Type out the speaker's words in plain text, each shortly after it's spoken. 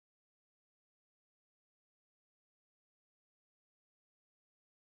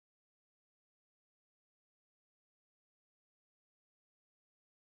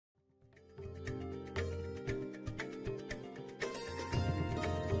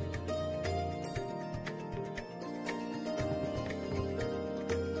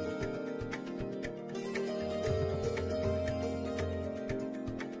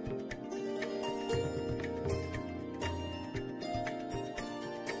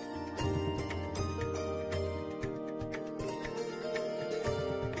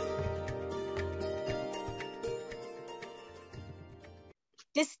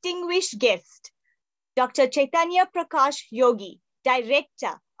distinguished guest, Dr. Chaitanya Prakash Yogi,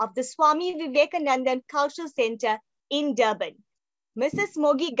 Director of the Swami Vivekanandan Cultural Center in Durban,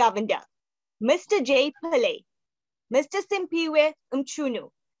 Ms.Mogie Govender, Mr.Jay Pillay, Mr. Simpiwe Umchunu,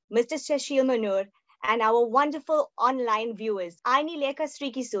 Mr. Shashil Manur, and our wonderful online viewers. I, Nileka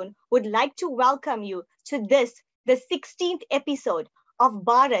Srikisun, would like to welcome you to this, the 16th episode of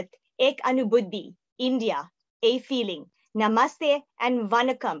Bharat Ek Anubhuti India, a feeling. Namaste and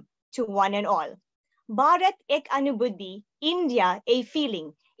Vanakkam to one and all. Bharat Ek Anubhuti India, a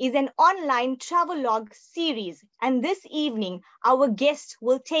feeling is an online travelogue series, and this evening our guests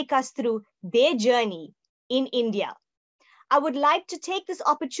will take us through their journey in India. I would like to take this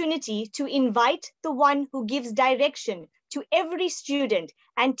opportunity to invite the one who gives direction to every student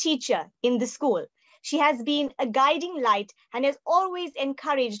and teacher in the school. She has been a guiding light and has always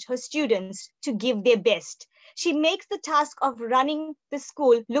encouraged her students to give their best. She makes the task of running the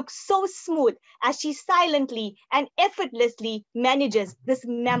school look so smooth as she silently and effortlessly manages this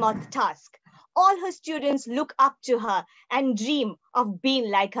mammoth task. All her students look up to her and dream of being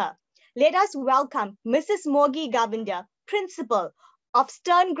like her. Let us welcome Ms.Mogie Govender, Principal of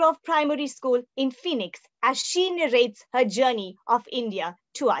Stern Grove Primary School in Phoenix, as she narrates her journey of India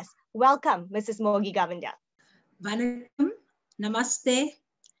to us. Welcome, Mrs. Mogie Govender. Vanakkam, namaste.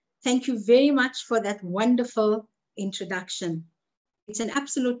 Thank you very much for that wonderful introduction. It's an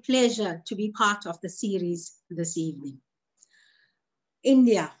absolute pleasure to be part of the series this evening.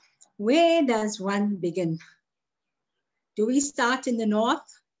 India, where does one begin? Do we start in the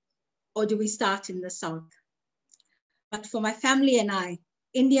north or do we start in the south? But for my family and I,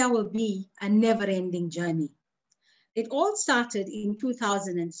 India will be a never-ending journey. It all started in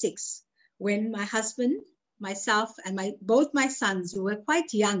 2006 when my husband, myself, and both my sons, who were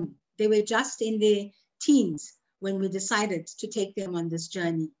quite young, they were just in their teens when we decided to take them on this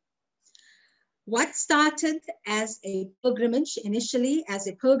journey. What started as a pilgrimage, initially as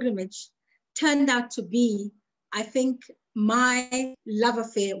a pilgrimage, turned out to be, I think, my love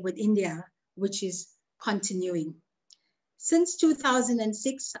affair with India, which is continuing. Since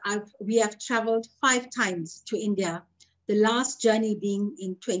 2006, we have traveled 5 times to India, the last journey being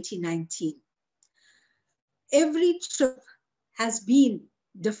in 2019. Every trip has been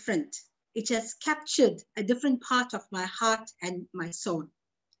different. It has captured a different part of my heart and my soul.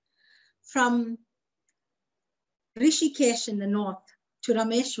 From Rishikesh in the north to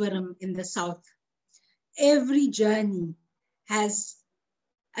Rameshwaram in the south, every journey has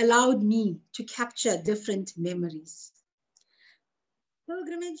allowed me to capture different memories.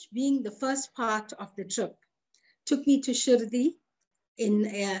 Pilgrimage being the first part of the trip took me to Shirdi in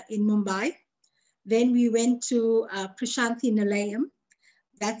Mumbai. Then we went to Prashanthi Nilayam.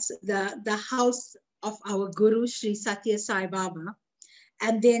 That's the house of our Guru, Sri Satya Sai Baba,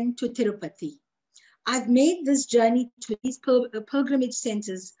 and then to Tirupati. I've made this journey to these pilgrimage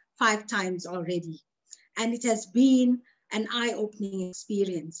centers 5 times already, and it has been an eye-opening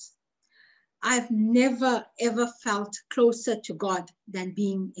experience. I've never, ever felt closer to God than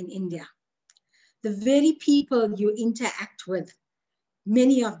being in India. The very people you interact with,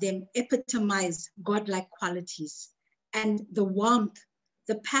 many of them epitomize godlike qualities, and the warmth,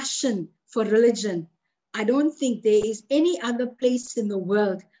 the passion for religion. I don't think there is any other place in the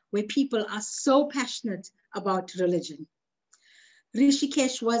world where people are so passionate about religion.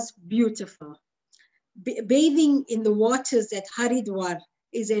 Rishikesh was beautiful. Bathing in the waters at Haridwar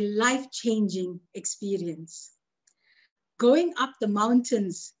is a life-changing experience. Going up the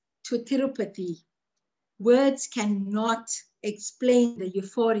mountains to Tirupati, words cannot explain the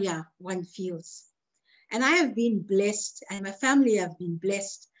euphoria one feels. And I have been blessed, and my family have been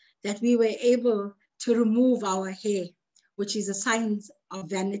blessed, that we were able to remove our hair, which is a sign of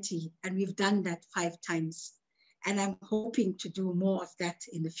vanity, and we've done that 5 times. And I'm hoping to do more of that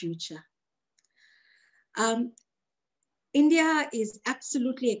in the future. India is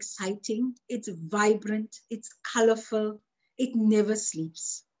absolutely exciting. It's vibrant, it's colorful, it never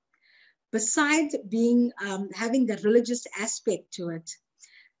sleeps. Besides being, having the religious aspect to it,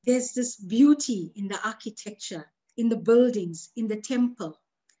 there's this beauty in the architecture, in the buildings, in the temple.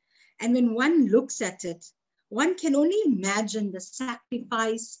 And when one looks at it, one can only imagine the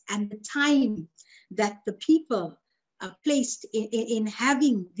sacrifice and the time that the people placed in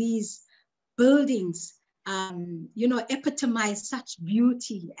having these buildings epitomize such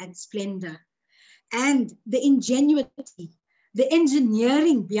beauty and splendor, and the ingenuity, the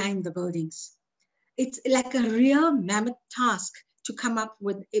engineering behind the buildings. It's like a real mammoth task to come up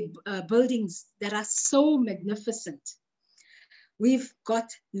with buildings that are so magnificent. We've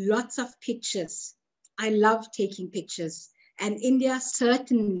got lots of pictures. I love taking pictures, And India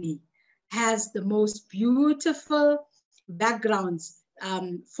certainly has the most beautiful backgrounds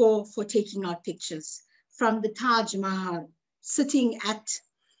for taking out pictures. From the Taj Mahal, sitting at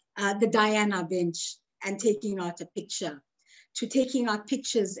the Diana bench and taking out a picture, to taking out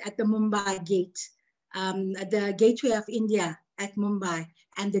pictures at the Mumbai gate, the Gateway of India at Mumbai,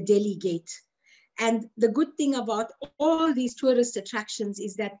 and the Delhi gate. And the good thing about all these tourist attractions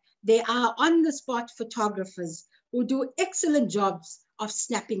is that they are on-the-spot photographers who do excellent jobs of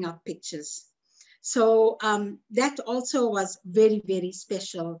snapping up pictures. So that also was very, very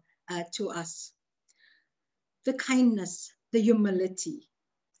special to us. The kindness, the humility,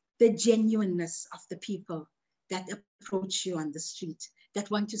 the genuineness of the people that approach you on the street, that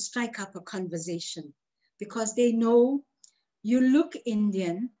want to strike up a conversation because they know you look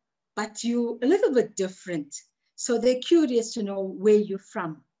Indian, but you're a little bit different. So they're curious to know where you're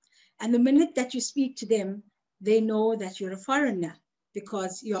from. And the minute that you speak to them, they know that you're a foreigner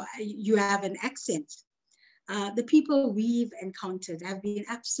because you have an accent. The people we've encountered have been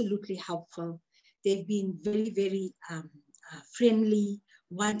absolutely helpful. They've been very, very friendly,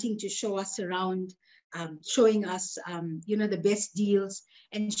 wanting to show us around, showing us, the best deals,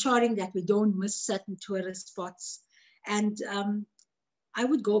 ensuring that we don't miss certain tourist spots. And I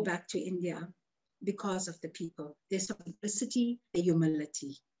would go back to India because of the people, their simplicity, their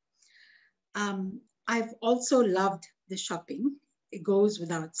humility. I've also loved the shopping. It goes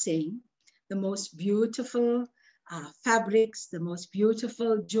without saying. The most beautiful fabrics, the most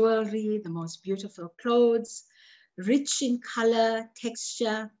beautiful jewelry, the most beautiful clothes, rich in color,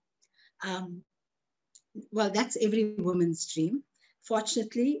 texture. Well, that's every woman's dream.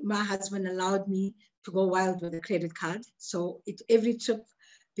 Fortunately, my husband allowed me to go wild with a credit card. So every trip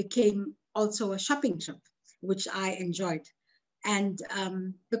became also a shopping trip, which I enjoyed. And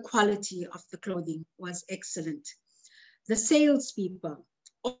the quality of the clothing was excellent. The salespeople,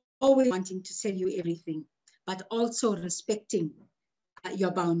 always wanting to sell you everything, but also respecting your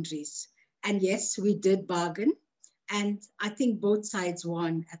boundaries. And yes, we did bargain. And I think both sides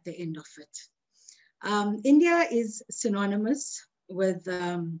won at the end of it. India is synonymous with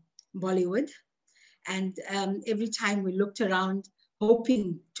Bollywood. And every time we looked around,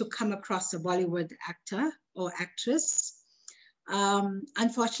 hoping to come across a Bollywood actor or actress.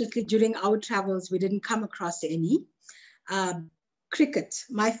 Unfortunately, during our travels, we didn't come across any. Cricket,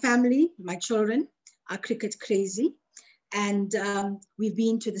 my family, my children are cricket crazy. And we've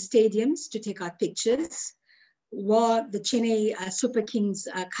been to the stadiums to take our pictures, wore the Chennai Super Kings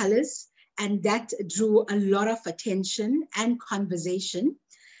colors, and that drew a lot of attention and conversation.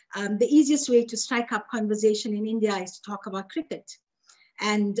 The easiest way to strike up conversation in India is to talk about cricket.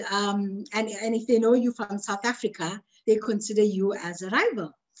 And if they know you from South Africa, they consider you as a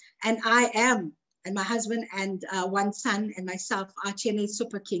rival. And I am, and my husband and one son and myself are Chennai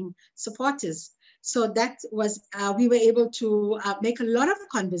Super King supporters. So that was, we were able to make a lot of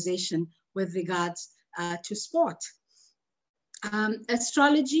conversation with regards to sport.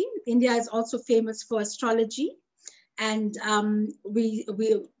 Astrology, India is also famous for astrology. And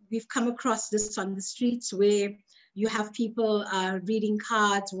we've come across this on the streets where you have people reading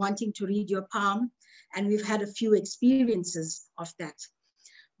cards, wanting to read your palm. And we've had a few experiences of that.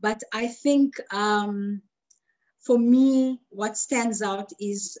 But I think for me, what stands out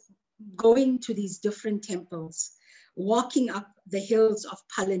is going to these different temples, walking up the hills of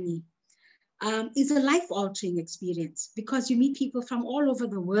Pillay, is a life-altering experience because you meet people from all over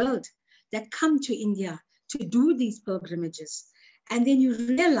the world that come to India to do these pilgrimages. And then you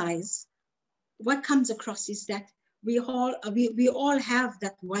realize what comes across is that we all have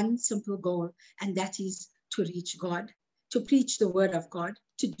that one simple goal, and that is to reach God, to preach the word of God,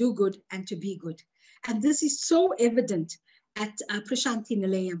 to do good and to be good. And this is so evident at Prashanthi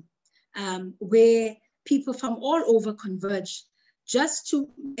Nilayam, where people from all over converge just to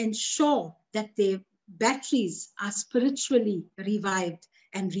ensure that their batteries are spiritually revived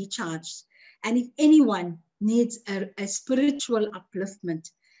and recharged. And if anyone needs a spiritual upliftment,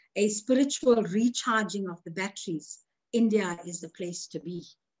 a spiritual recharging of the batteries, India is the place to be.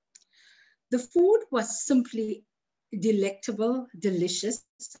 The food was simply delectable, delicious.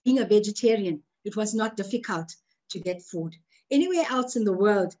 Being a vegetarian, it was not difficult to get food. Anywhere else in the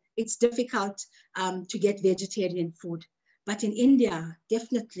world, it's difficult to get vegetarian food. But in India,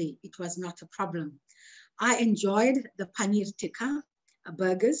 definitely, it was not a problem. I enjoyed the paneer tikka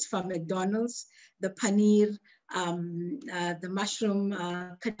burgers from McDonald's, the paneer, the mushroom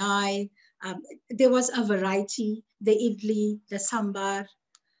kadai. There was a variety, the idli, the sambar,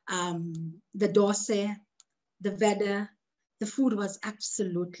 the dosa, the vada. The food was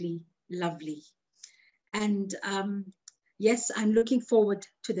absolutely lovely. And yes, I'm looking forward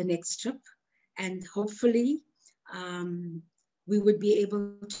to the next trip, and hopefully we would be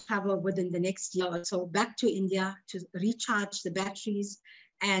able to travel within the next year or so back to India to recharge the batteries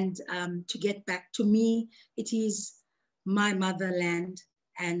and to get back. To me, it is my motherland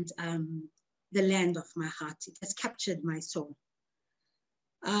and the land of my heart. It has captured my soul.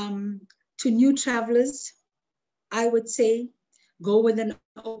 To new travelers, I would say go with an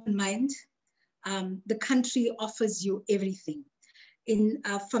open mind. The country offers you everything.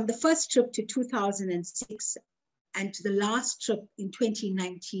 From the first trip to 2006 and to the last trip in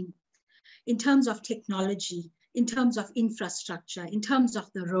 2019, in terms of technology, in terms of infrastructure, in terms of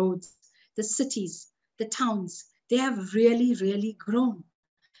the roads, the cities, the towns, they have really, really grown.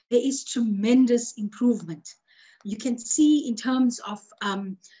 There is tremendous improvement. You can see in terms of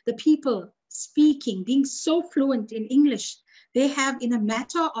the people speaking, being so fluent in English, they have, in a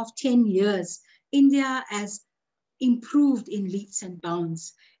matter of 10 years, India has improved in leaps and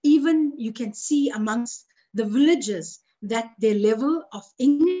bounds. Even you can see amongst the villages that their level of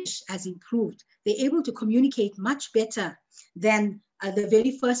English has improved. They're able to communicate much better than the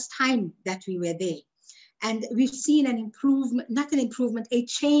very first time that we were there. And we've seen an improvement, not an improvement, a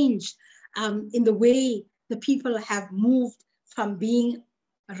change in the way the people have moved from being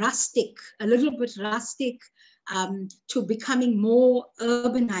rustic, a little bit rustic, to becoming more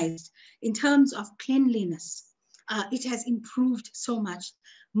urbanized in terms of cleanliness. It has improved so much.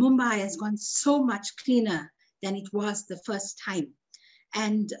 Mumbai has gone so much cleaner than it was the first time.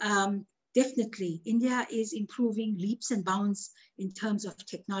 And definitely, India is improving leaps and bounds in terms of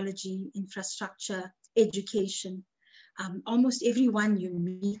technology, infrastructure, education. Almost everyone you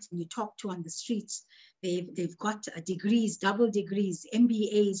meet and you talk to on the streets, they've got degrees, double degrees,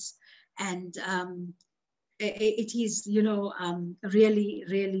 MBAs, and it is, you know, really,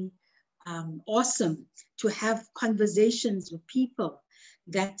 really awesome to have conversations with people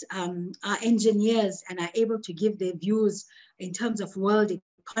that are engineers and are able to give their views in terms of world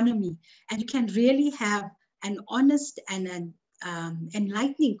economy. And you can really have an honest and an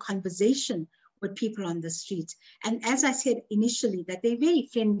enlightening conversation with people on the street. And as I said initially, that they're very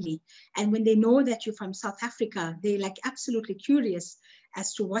friendly. And when they know that you're from South Africa, they're like absolutely curious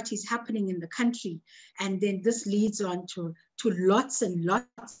as to what is happening in the country. And then this leads on to lots and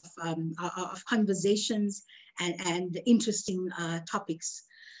lots of conversations and interesting topics.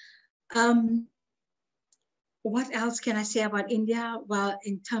 What else can I say about India? Well,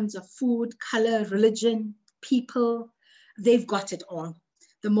 in terms of food, color, religion, people, they've got it all.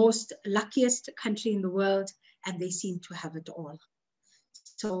 The most luckiest country in the world, and they seem to have it all.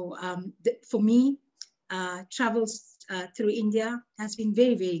 So for me, travels through India has been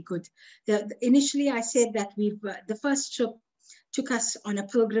very, very good. Initially, I said that the first trip took us on a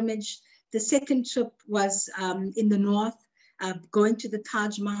pilgrimage. The second trip was in the north, going to the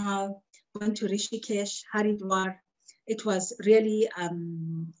Taj Mahal, going to Rishikesh, Haridwar. It was really,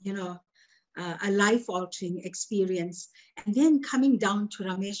 you know, a life-altering experience. And then coming down to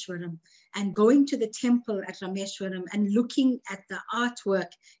Rameshwaram and going to the temple at Rameshwaram and looking at the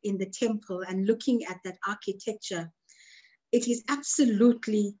artwork in the temple and looking at that architecture, it is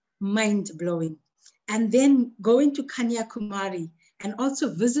absolutely mind-blowing. And then going to Kanyakumari and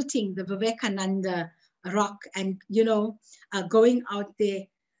also visiting the Vivekananda rock and, you know, going out there.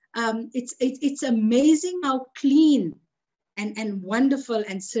 It's amazing how clean and wonderful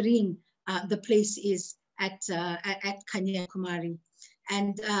and serene the place is at Kanyakumari.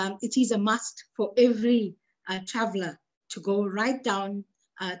 And it is a must for every traveler to go right down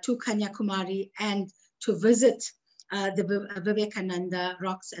to Kanyakumari and to visit the Vivekananda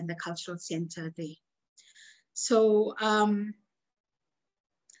rocks and the cultural center there. So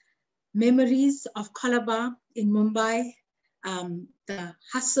memories of Colaba in Mumbai, the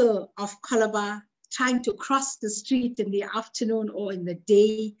hustle of Colaba, trying to cross the street in the afternoon or in the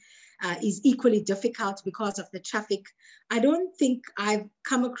day is equally difficult because of the traffic. I don't think I've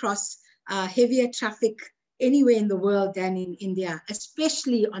come across heavier traffic anywhere in the world than in India,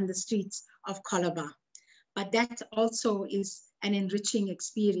 especially on the streets of Colaba. But that also is an enriching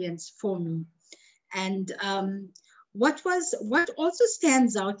experience for me. And what also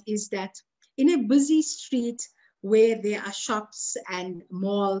stands out is that in a busy street where there are shops and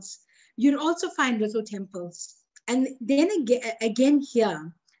malls, you'll also find little temples. And then again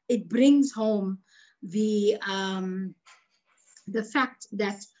here, it brings home the fact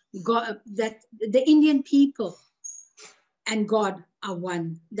that that the Indian people and God are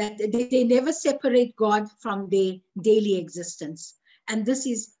one, that they never separate God from their daily existence. And this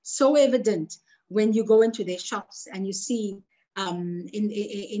is so evident when you go into their shops and you see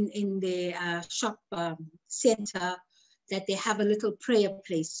in the shop center, that they have a little prayer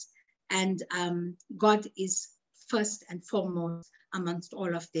place, and God is first and foremost amongst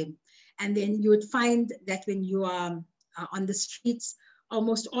all of them. And then you would find that when you are on the streets,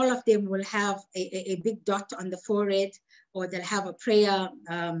 almost all of them will have a big dot on the forehead, or they'll have a prayer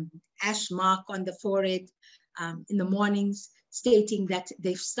ash mark on the forehead in the mornings, stating that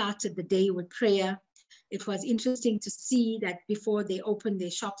they've started the day with prayer. It was interesting to see that before they opened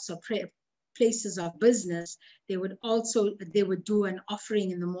their shops or places of business, they would do an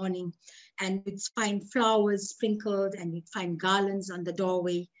offering in the morning, and you'd find flowers sprinkled, and you'd find garlands on the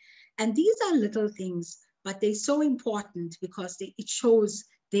doorway. And these are little things, but they're so important because it shows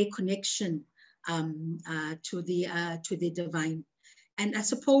their connection to the divine. And I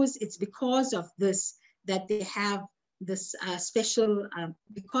suppose it's because of this that they have this special,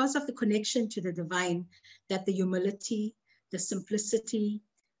 because of the connection to the divine, that the humility, the simplicity,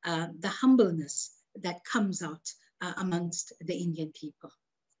 the humbleness that comes out amongst the Indian people.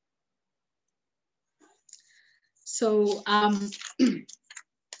 So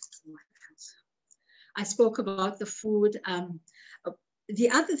I spoke about the food. The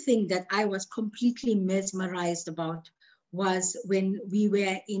other thing that I was completely mesmerized about was when we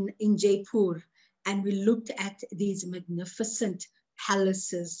were in Jaipur, and we looked at these magnificent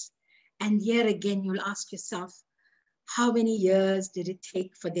palaces. And here again, you'll ask yourself, how many years did it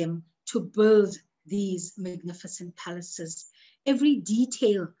take for them to build these magnificent palaces? Every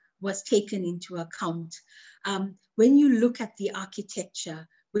detail was taken into account. When you look at the architecture,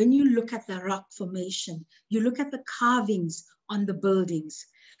 when you look at the rock formation, you look at the carvings on the buildings,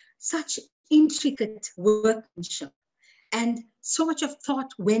 such intricate workmanship, and so much of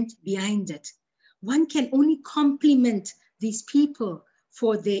thought went behind it. One can only compliment these people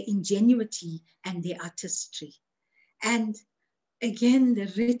for their ingenuity and their artistry. And again, the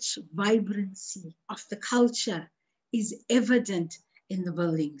rich vibrancy of the culture is evident in the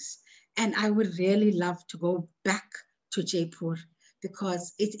buildings. And I would really love to go back to Jaipur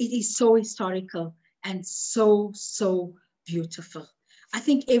because it is so historical and so, so beautiful. I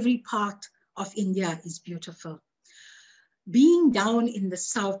think every part of India is beautiful. Being down in the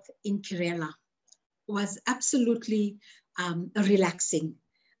south in Kerala was absolutely relaxing.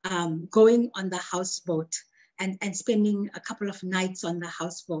 Going on the houseboat and spending a couple of nights on the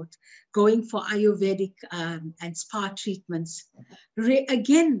houseboat, going for Ayurvedic and spa treatments.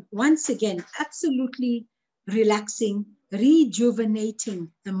 Once again, absolutely relaxing,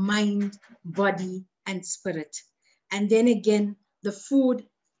 rejuvenating the mind, body, and spirit. And then again, the food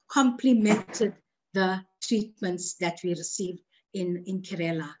complemented the treatments that we received in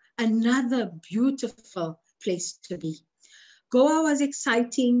Kerala. Another beautiful place to be. Goa was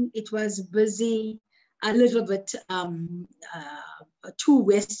exciting. It was busy, a little bit too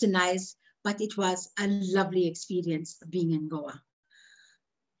westernized, but it was a lovely experience being in Goa.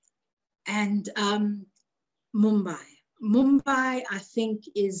 And Mumbai. Mumbai, I think,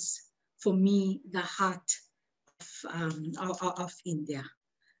 is, for me, the heart of India.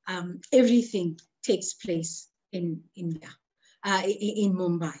 Everything takes place in India, in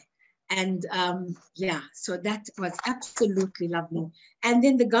Mumbai. And yeah, so that was absolutely lovely. And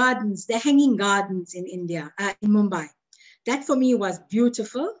then the gardens, the hanging gardens in India, in Mumbai. That for me was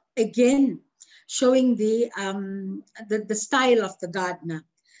beautiful. Again, showing the style of the gardener,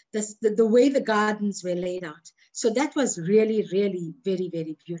 the way the gardens were laid out. So that was really, really very,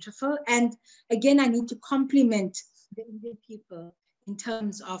 very beautiful. And again, I need to compliment the Indian people in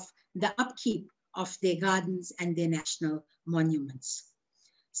terms of the upkeep of their gardens and their national monuments.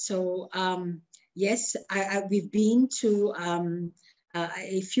 So yes, we've been to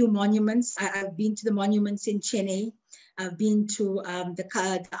a few monuments. I've been to the monuments in Chennai. I've been to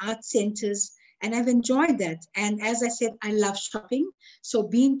the art centers, and I've enjoyed that. And as I said, I love shopping. So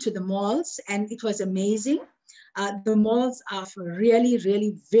been to the malls, and it was amazing. The malls are for really,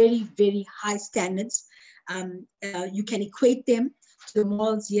 really very, very high standards. You can equate them to the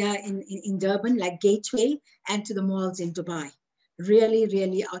malls here in Durban, like Gateway, and to the malls in Dubai. Really,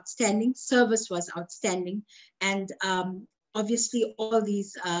 really outstanding. Service was outstanding. And obviously all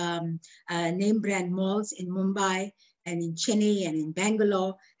these name brand malls in Mumbai and in Chennai and in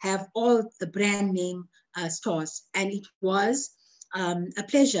Bangalore have all the brand name stores. And it was a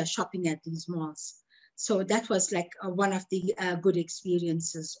pleasure shopping at these malls. So that was like one of the good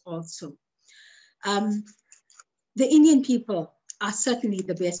experiences also. The Indian people are certainly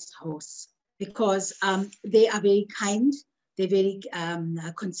the best hosts because they are very kind. They're very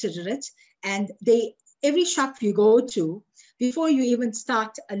considerate, and every shop you go to, before you even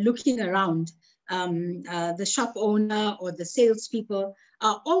start looking around, the shop owner or the salespeople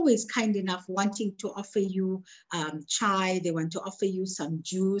are always kind enough, wanting to offer you chai, they want to offer you some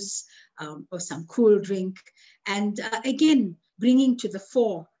juice or some cool drink. And again, bringing to the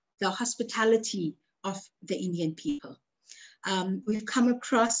fore the hospitality of the Indian people. We've come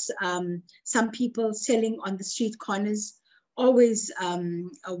across some people selling on the street corners, always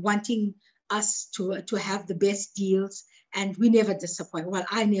wanting us to have the best deals, and we never disappoint. Well,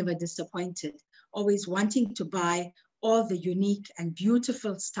 I never disappointed, always wanting to buy all the unique and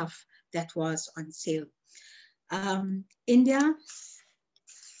beautiful stuff that was on sale. India,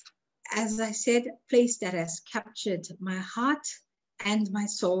 as I said, a place that has captured my heart and my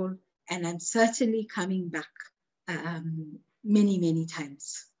soul, and I'm certainly coming back many, many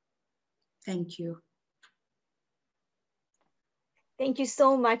times. Thank you. Thank you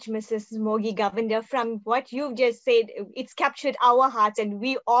so much, Ms.Mogie Govender. From what you've just said, it's captured our hearts and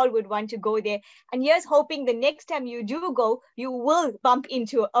we all would want to go there. And here's hoping the next time you do go, you will bump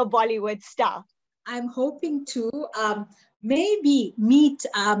into a Bollywood star. I'm hoping to maybe meet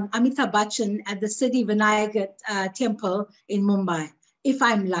Amitabh Bachchan at the Siddhi Vinayak temple in Mumbai, if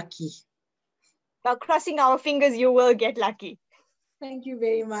I'm lucky. Now, crossing our fingers, you will get lucky. Thank you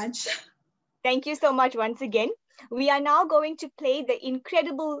very much. Thank you so much once again. We are now going to play the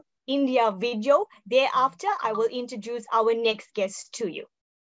incredible India video. Thereafter, I will introduce our next guest to you.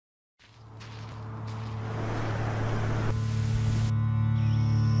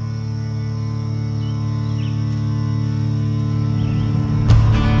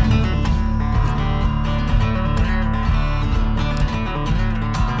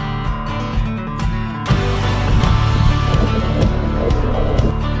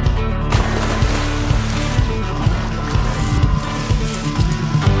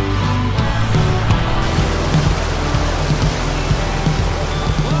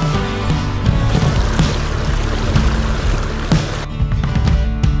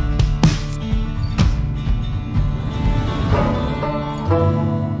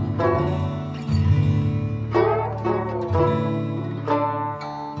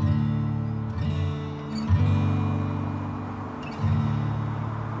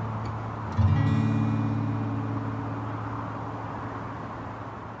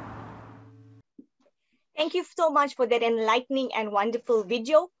 Thank you so much for that enlightening and wonderful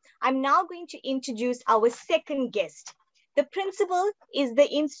video. I'm now going to introduce our second guest. The principal is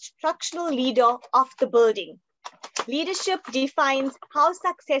the instructional leader of the building. Leadership defines how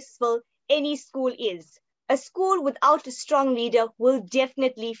successful any school is. A school without a strong leader will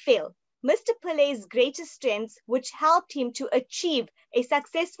definitely fail. Mr. Pillay's greatest strengths, which helped him to achieve a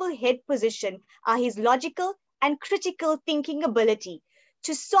successful head position, are his logical and critical thinking ability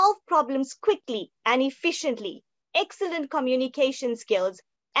to solve problems quickly and efficiently, excellent communication skills,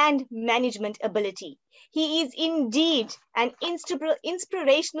 and management ability. He is indeed an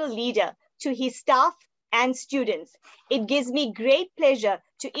inspirational leader to his staff and students. It gives me great pleasure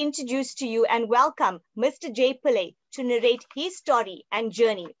to introduce to you and welcome Mr. Jay Pillay to narrate his story and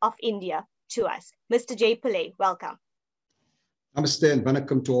journey of India to us. Mr. Jay Pillay, welcome. Namaste and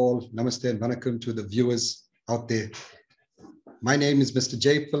vanakkam to all. Namaste and vanakkam to the viewers out there. My name is Mr.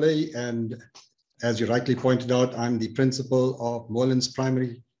 Jay Pillay, and as you rightly pointed out, I'm the principal of Morelands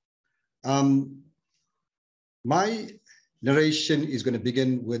Primary. My narration is going to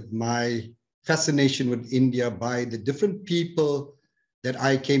begin with my fascination with India by the different people that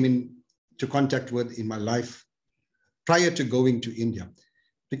I came into contact with in my life prior to going to India.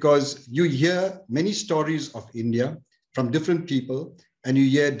 Because you hear many stories of India from different people, and you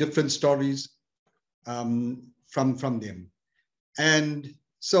hear different stories from them. And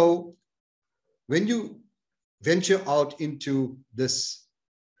so when you venture out into this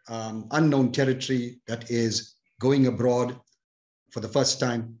unknown territory that is going abroad for the first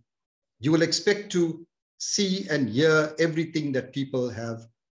time, you will expect to see and hear everything that people have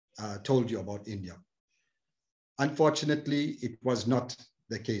told you about India. Unfortunately, it was not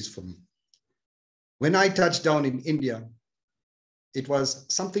the case for me. When I touched down in India, it was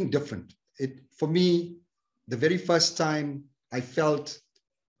something different. For me, the very first time I felt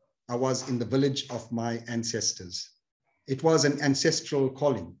I was in the village of my ancestors. It was an ancestral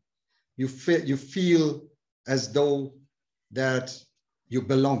calling. You feel as though that you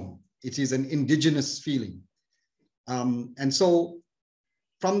belong. It is an indigenous feeling. And so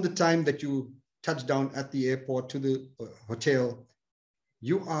from the time that you touch down at the airport to the hotel,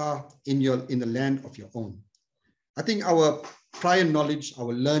 you are in the land of your own. I think our prior knowledge,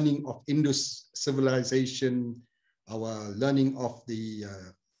 our learning of Indus civilization, our learning of the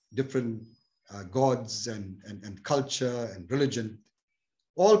different gods and culture and religion,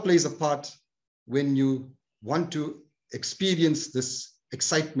 all plays a part when you want to experience this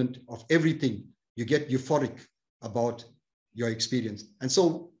excitement of everything. You get euphoric about your experience. And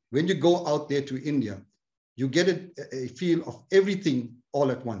so when you go out there to India, you get a feel of everything all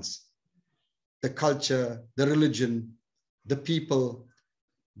at once. The culture, the religion, the people,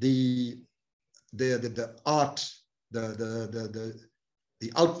 the art, the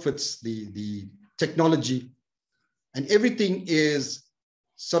outfits, the technology, and everything is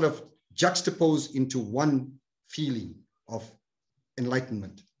sort of juxtaposed into one feeling of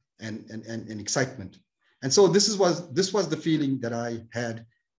enlightenment and excitement. And so this was the feeling that I had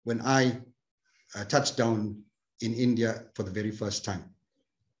when I touched down in India for the very first time.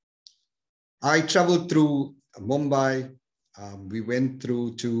 I traveled through Mumbai. We went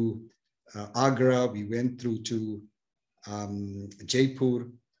through to Agra. We went through to Jaipur.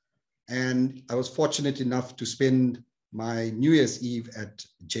 And I was fortunate enough to spend my New Year's Eve at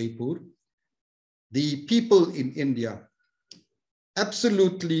Jaipur. The people in India,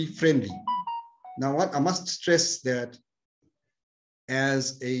 absolutely friendly. Now, what I must stress that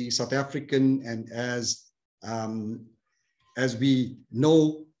as a South African and as we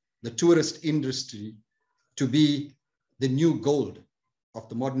know the tourist industry to be the new gold of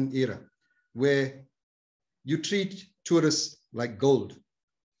the modern era, where you treat tourists like gold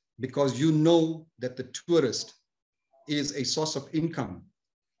because you know that the tourist is a source of income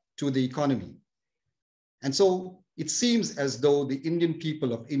to the economy. And so it seems as though the Indian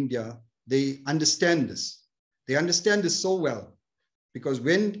people of India, they understand this. They understand this so well, because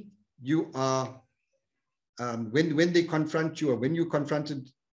when you are, when they confront you, or when you're confronted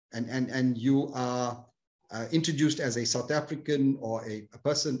and you are introduced as a South African or a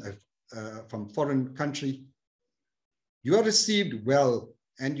person from foreign country, you are received well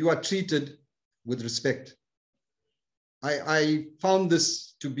and you are treated with respect. I found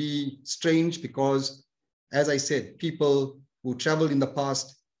this to be strange because, as I said, people who traveled in the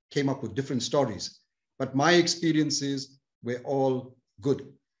past came up with different stories, but my experiences were all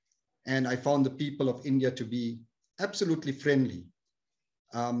good. And I found the people of India to be absolutely friendly.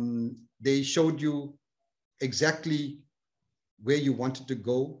 They showed you exactly where you wanted to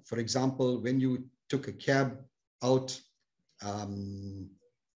go. For example, when you took a cab out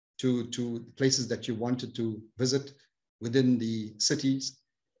to places that you wanted to visit within the cities,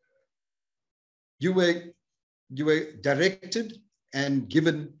 you were directed and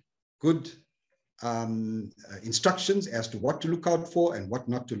given good instructions as to what to look out for and what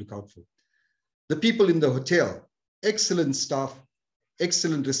not to look out for. The people in the hotel, excellent staff,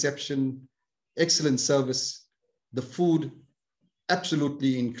 excellent reception, excellent service. The food,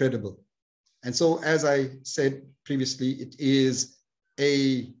 absolutely incredible. And so, as I said previously, it is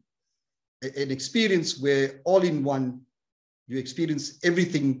an experience where all in one, you experience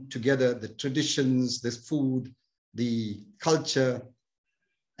everything together, the traditions, the food, the culture.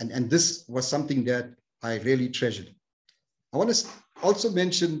 And this was something that I really treasured. I want to also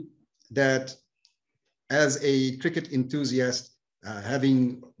mention that as a cricket enthusiast,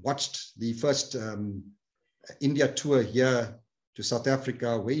 having watched the first India tour here to South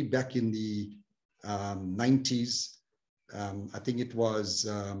Africa way back in the 90s, I think it was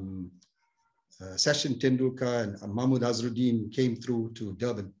Sachin Tendulkar and Mahmood Azharuddin came through to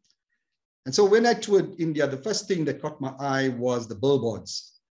Durban. And so when I toured India, the first thing that caught my eye was the billboards.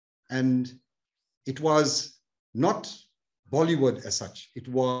 And it was not Bollywood as such. It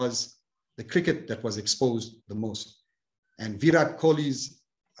was the cricket that was exposed the most. And Virat Kohli's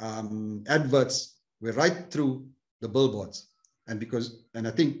adverts were right through the billboards. And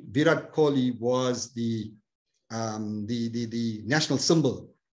I think Virat Kohli was the national symbol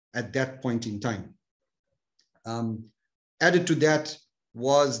at that point in time. Added to that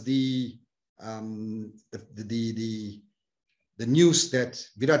was the news that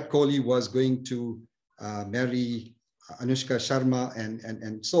Virat Kohli was going to marry Anushka Sharma,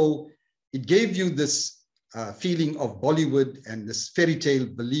 and so it gave you this feeling of Bollywood and this fairy tale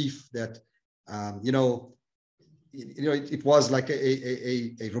belief that it was like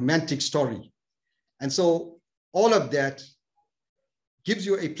a romantic story, and so all of that gives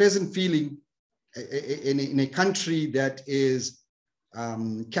you a pleasant feeling in a country that is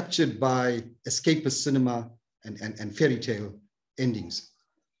captured by escapist cinema and fairy tale endings.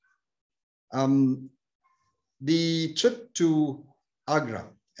 The trip to Agra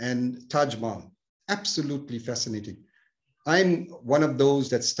and Taj Mahal, absolutely fascinating. I'm one of those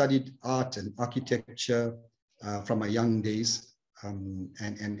that studied art and architecture from my young days,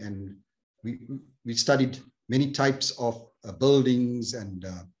 and we studied many types of buildings and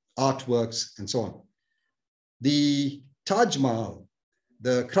artworks and so on. The Taj Mahal,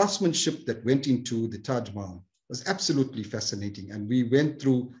 the craftsmanship that went into the Taj Mahal was absolutely fascinating. And we went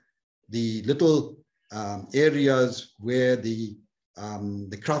through the little areas where the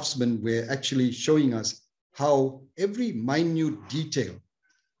craftsmen were actually showing us how every minute detail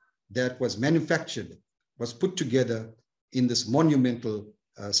that was manufactured was put together in this monumental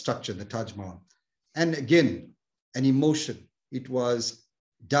structure, the Taj Mahal. And again, an emotion. It was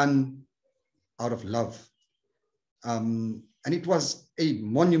done out of love. And it was a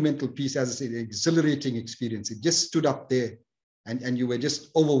monumental piece, as I said, an exhilarating experience. It just stood up there and you were just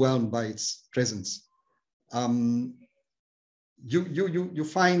overwhelmed by its presence. You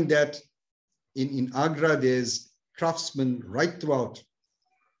find that in Agra, there's craftsmen right throughout.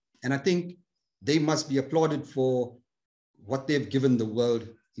 And I think they must be applauded for what they've given the world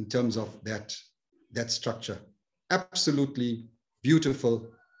in terms of that structure. Absolutely beautiful,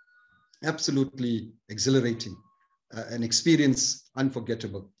 absolutely exhilarating, an experience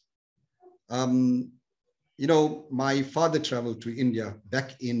unforgettable. You know, my father traveled to India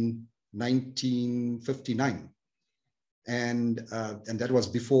back in 1959. And that was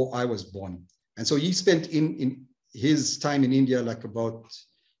before I was born. And so he spent in his time in India,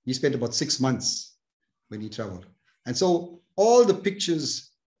 he spent about 6 months when he traveled. And so all the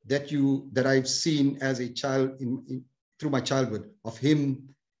pictures that I've seen as a child through my childhood of him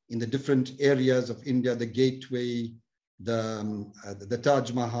in the different areas of India, the gateway, the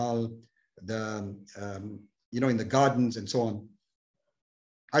Taj Mahal, in the gardens and so on.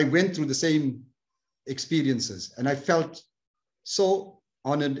 I went through the same experiences and I felt so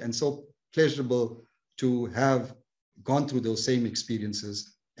honored and so pleasurable to have gone through those same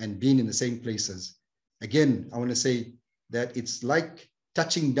experiences and been in the same places. Again, I want to say that it's like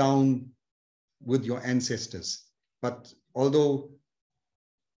touching down with your ancestors. But although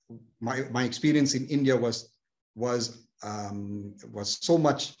my experience in India was so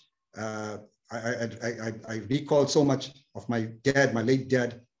much, I recall so much of my late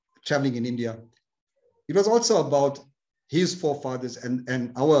dad, traveling in India. It was also about his forefathers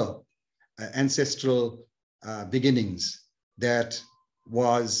and our ancestral beginnings that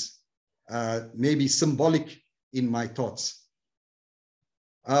was maybe symbolic in my thoughts.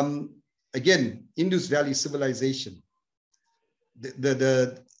 Again, Indus Valley civilization,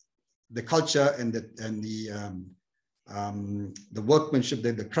 the culture and the workmanship,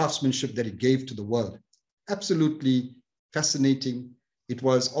 the craftsmanship that it gave to the world, absolutely fascinating. It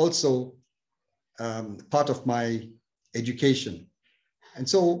was also part of my education. And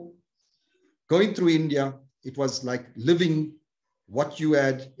so going through India, it was like living what you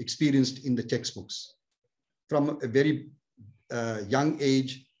had experienced in the textbooks. From a very young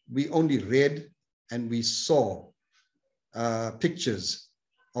age, we only read and we saw pictures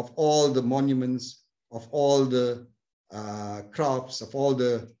of all the monuments, of all the crafts, of all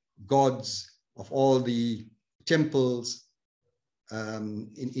the gods, of all the temples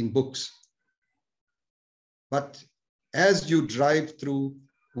in books. But as you drive through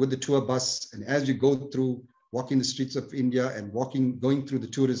with the tour bus and as you go through walking the streets of India and going through the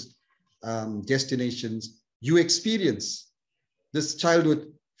tourist destinations, you experience this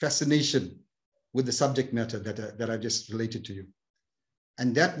childhood fascination with the subject matter that I just related to you.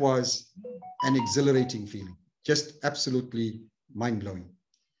 And that was an exhilarating feeling, just absolutely mind-blowing.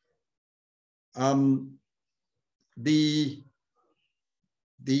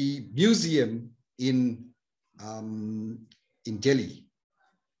 The museum in Delhi,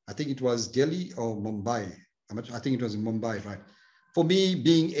 I think it was Delhi or Mumbai. I think it was in Mumbai, right? For me,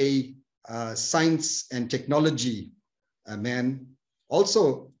 being a science and technology man,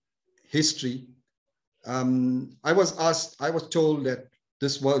 also history, I was told that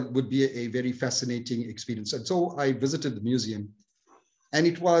this would be a very fascinating experience. And so I visited the museum and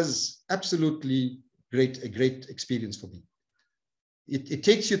it was absolutely a great experience for me. It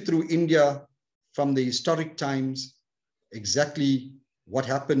takes you through India from the historic times, exactly what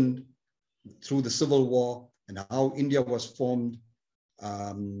happened through the Civil War and how India was formed,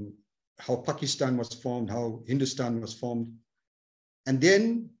 how Pakistan was formed, how Hindustan was formed. And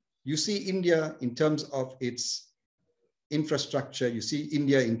then you see India in terms of its infrastructure, you see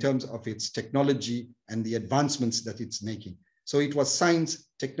India in terms of its technology and the advancements that it's making. So it was science,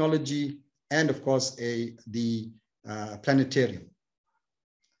 technology, and of course, the planetarium.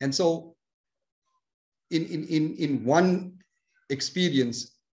 And so in one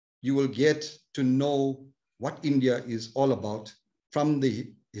experience, you will get to know what India is all about from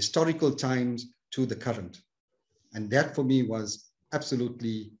the historical times to the current. And that for me was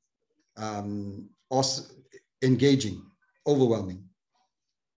absolutely awesome, engaging, overwhelming.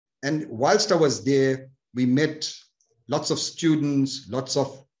 And whilst I was there, we met lots of students, lots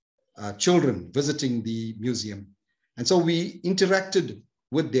of children visiting the museum. And so we interacted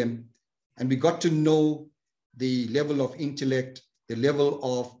with them, and we got to know the level of intellect, the level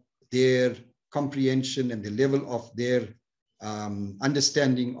of their comprehension, and the level of their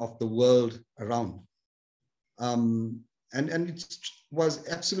understanding of the world around. And it was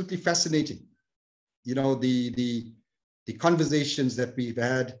absolutely fascinating. You know, the conversations that we've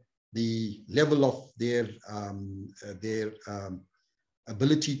had, the level of their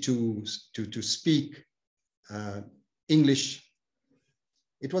ability to speak English.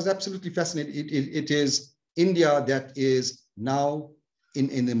 It was absolutely fascinating. It is India that is now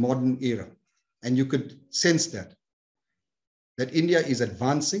in the modern era. And you could sense that India is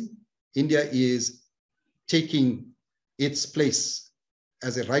advancing. India is taking its place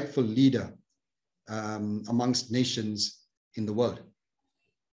as a rightful leader amongst nations in the world.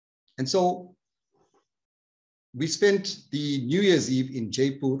 And so we spent the New Year's Eve in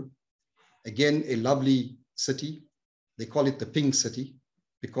Jaipur, again, a lovely city. They call it the Pink City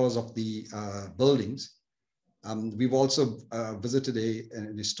because of the buildings. We've also visited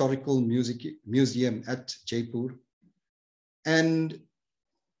an historical museum at Jaipur. And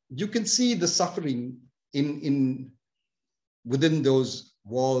you can see the suffering within those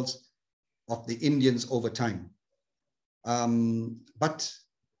walls of the Indians over time. But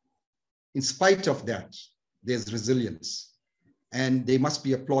in spite of that, there's resilience, and they must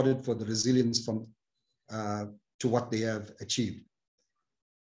be applauded for the resilience to what they have achieved.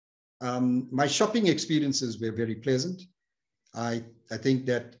 My shopping experiences were very pleasant. I think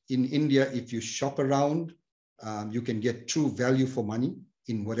that in India, if you shop around, you can get true value for money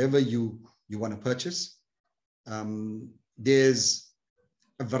in whatever you want to purchase. There's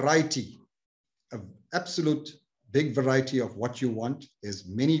a variety, an absolute big variety of what you want. There's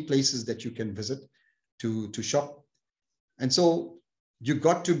many places that you can visit to shop. And so you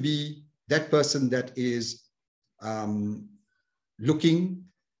got to be that person that is looking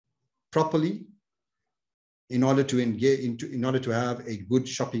properly in order to engage in order to have a good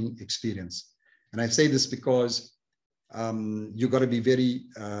shopping experience. And I say this because you got to be very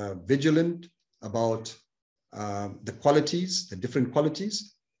vigilant about the qualities, the different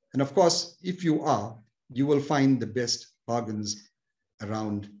qualities. And of course, if you are, you will find the best bargains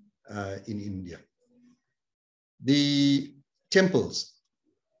around in India. The temples.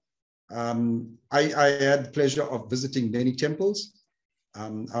 I had the pleasure of visiting many temples.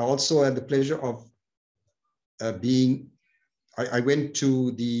 I also had the pleasure of I went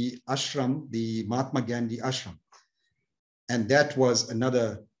to the ashram, the Mahatma Gandhi ashram. And that was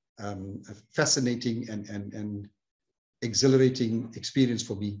another fascinating and exhilarating experience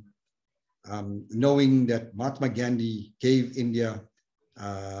for me. Knowing that Mahatma Gandhi gave India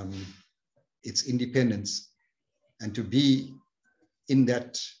its independence, and to be in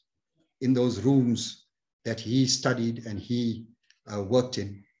those rooms that he studied and he worked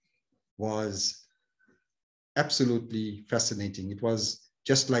in was absolutely fascinating. It was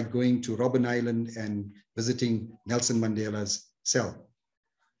just like going to Robben Island and visiting Nelson Mandela's cell.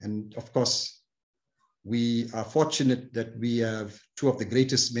 And of course, we are fortunate that we have two of the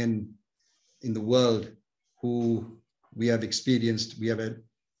greatest men in the world who we have experienced. We have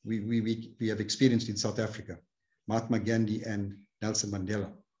experienced in South Africa, Mahatma Gandhi and Nelson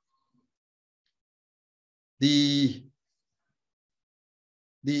Mandela. The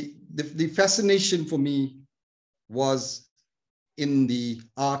fascination for me was in the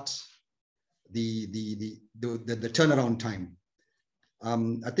art, the turnaround time.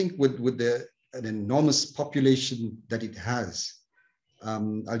 I think with an enormous population that it has.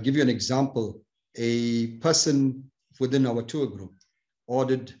 I'll give you an example. A person within our tour group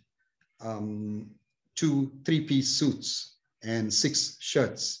ordered 2 3-piece suits and 6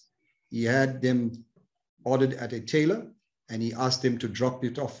 shirts. He had them ordered at a tailor, and he asked them to drop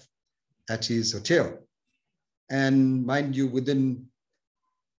it off at his hotel. And mind you, within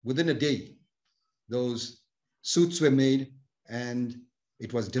a day, those suits were made and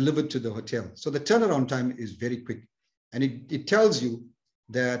it was delivered to the hotel. So the turnaround time is very quick. And it tells you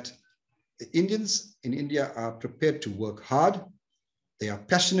that the Indians in India are prepared to work hard. They are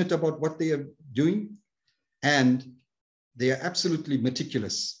passionate about what they are doing, and they are absolutely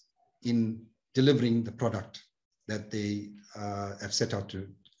meticulous in delivering the product that they have set out to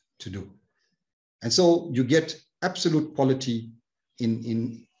do. And so you get absolute quality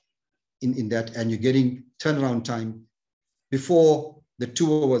in that, and you're getting turnaround time. Before the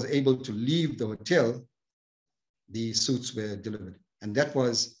tour was able to leave the hotel, the suits were delivered. And that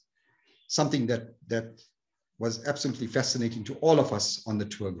was something that was absolutely fascinating to all of us on the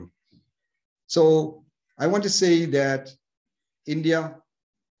tour group. So I want to say that India,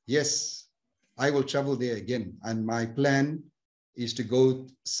 yes, I will travel there again. And my plan is to go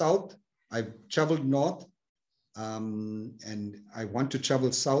south. I've traveled north, and I want to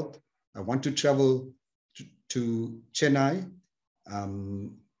travel south. I want to travel to Chennai,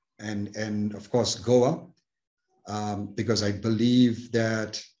 and of course Goa, because I believe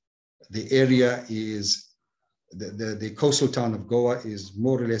that the area is, the coastal town of Goa is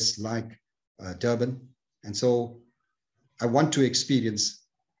more or less like Durban. And so I want to experience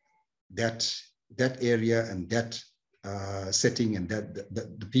that area and that setting and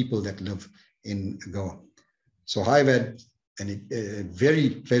the people that live in Goa. So I've had a very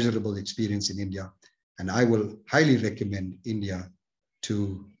pleasurable experience in India, and I will highly recommend India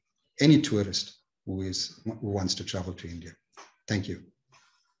to any tourist who wants to travel to India. Thank you.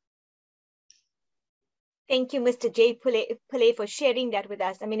 Thank you, Mr.Jay Pillay, for sharing that with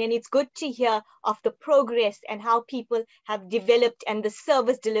us. I mean, and it's good to hear of the progress and how people have developed and the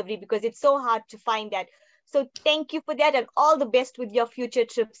service delivery, because it's so hard to find that. So thank you for that, and all the best with your future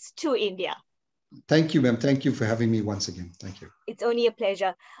trips to India. Thank you, ma'am. Thank you for having me once again. Thank you. It's only a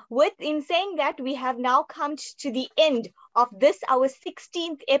pleasure. In saying that, we have now come to the end of this, our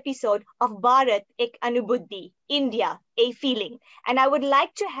 16th episode of Bharat Ek Anubhuti, India, a Feeling. And I would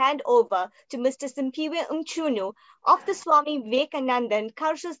like to hand over to Mr. Simpiwe Mchunu of the Swami Vivekanandan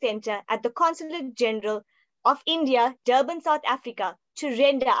Cultural Center at the Consulate General of India, Durban, South Africa, to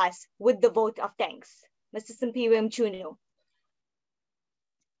render us with the vote of thanks. Mr. Simpiwe Mchunu.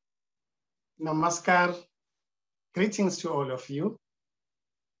 Namaskar. Greetings to all of you.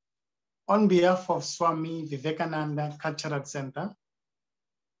 On behalf of Swami Vivekananda Cultural Center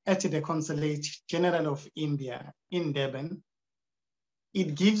at the Consulate General of India in Durban,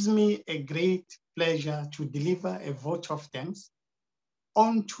 it gives me a great pleasure to deliver a vote of thanks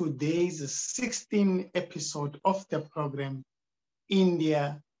on today's 16th episode of the program,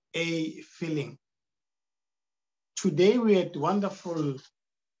 India, a Feeling. Today we had wonderful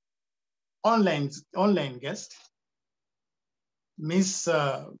online guest,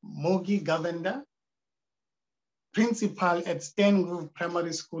 Ms.Mogie, Govender, principal at Stangrove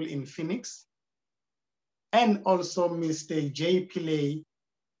Primary School in Phoenix, and also Mr.Jay Pillay,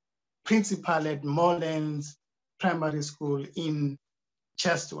 principal at Morelands Primary School in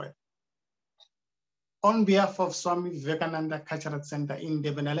Chestwell. On behalf of Swami Vivekananda Cultural Center in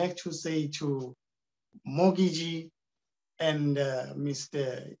Durban, I'd like to say to Mogie and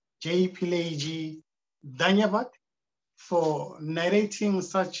Mr. Jay Pillay Dhanyavad for narrating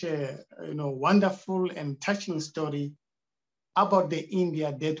such a wonderful and touching story about the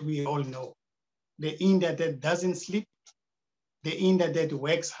India that we all know, the India that doesn't sleep, the India that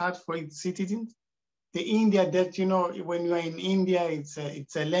works hard for its citizens, the India that, when you are in India, it's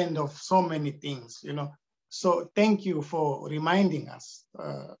a land of so many things, So thank you for reminding us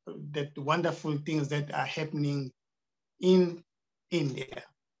that wonderful things that are happening in India.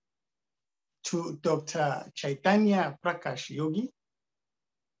 To Dr. Chaitanya Prakash Yogi,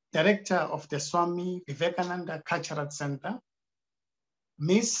 Director of the Swami Vivekananda Cultural Center,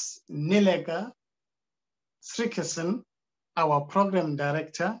 Ms. Nilega Srikesan, our Program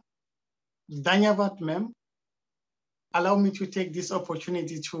Director, Dhanyavad ma'am, allow me to take this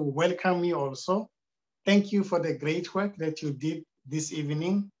opportunity to welcome you also. Thank you for the great work that you did this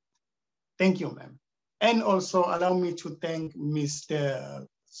evening. Thank you, ma'am. And also allow me to thank Mr.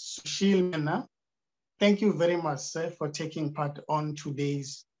 Sushil Mena. Thank you very much, sir, for taking part on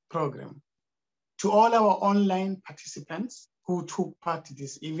today's program. To all our online participants who took part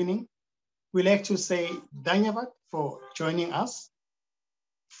this evening, we'd like to say Dhanyavad for joining us.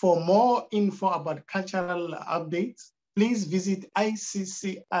 For more info about cultural updates, please visit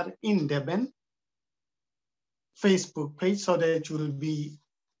ICCR in Durban Facebook page so that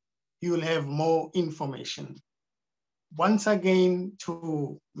you'll have more information. Once again,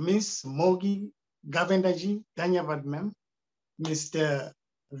 to Ms. Mogie, Govender ji, Dhanyavad ma'am, Mr.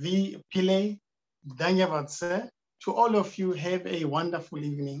 V. Pillay, Dhanyavad sir. To all of you, have a wonderful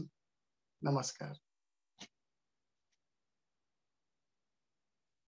evening. Namaskar.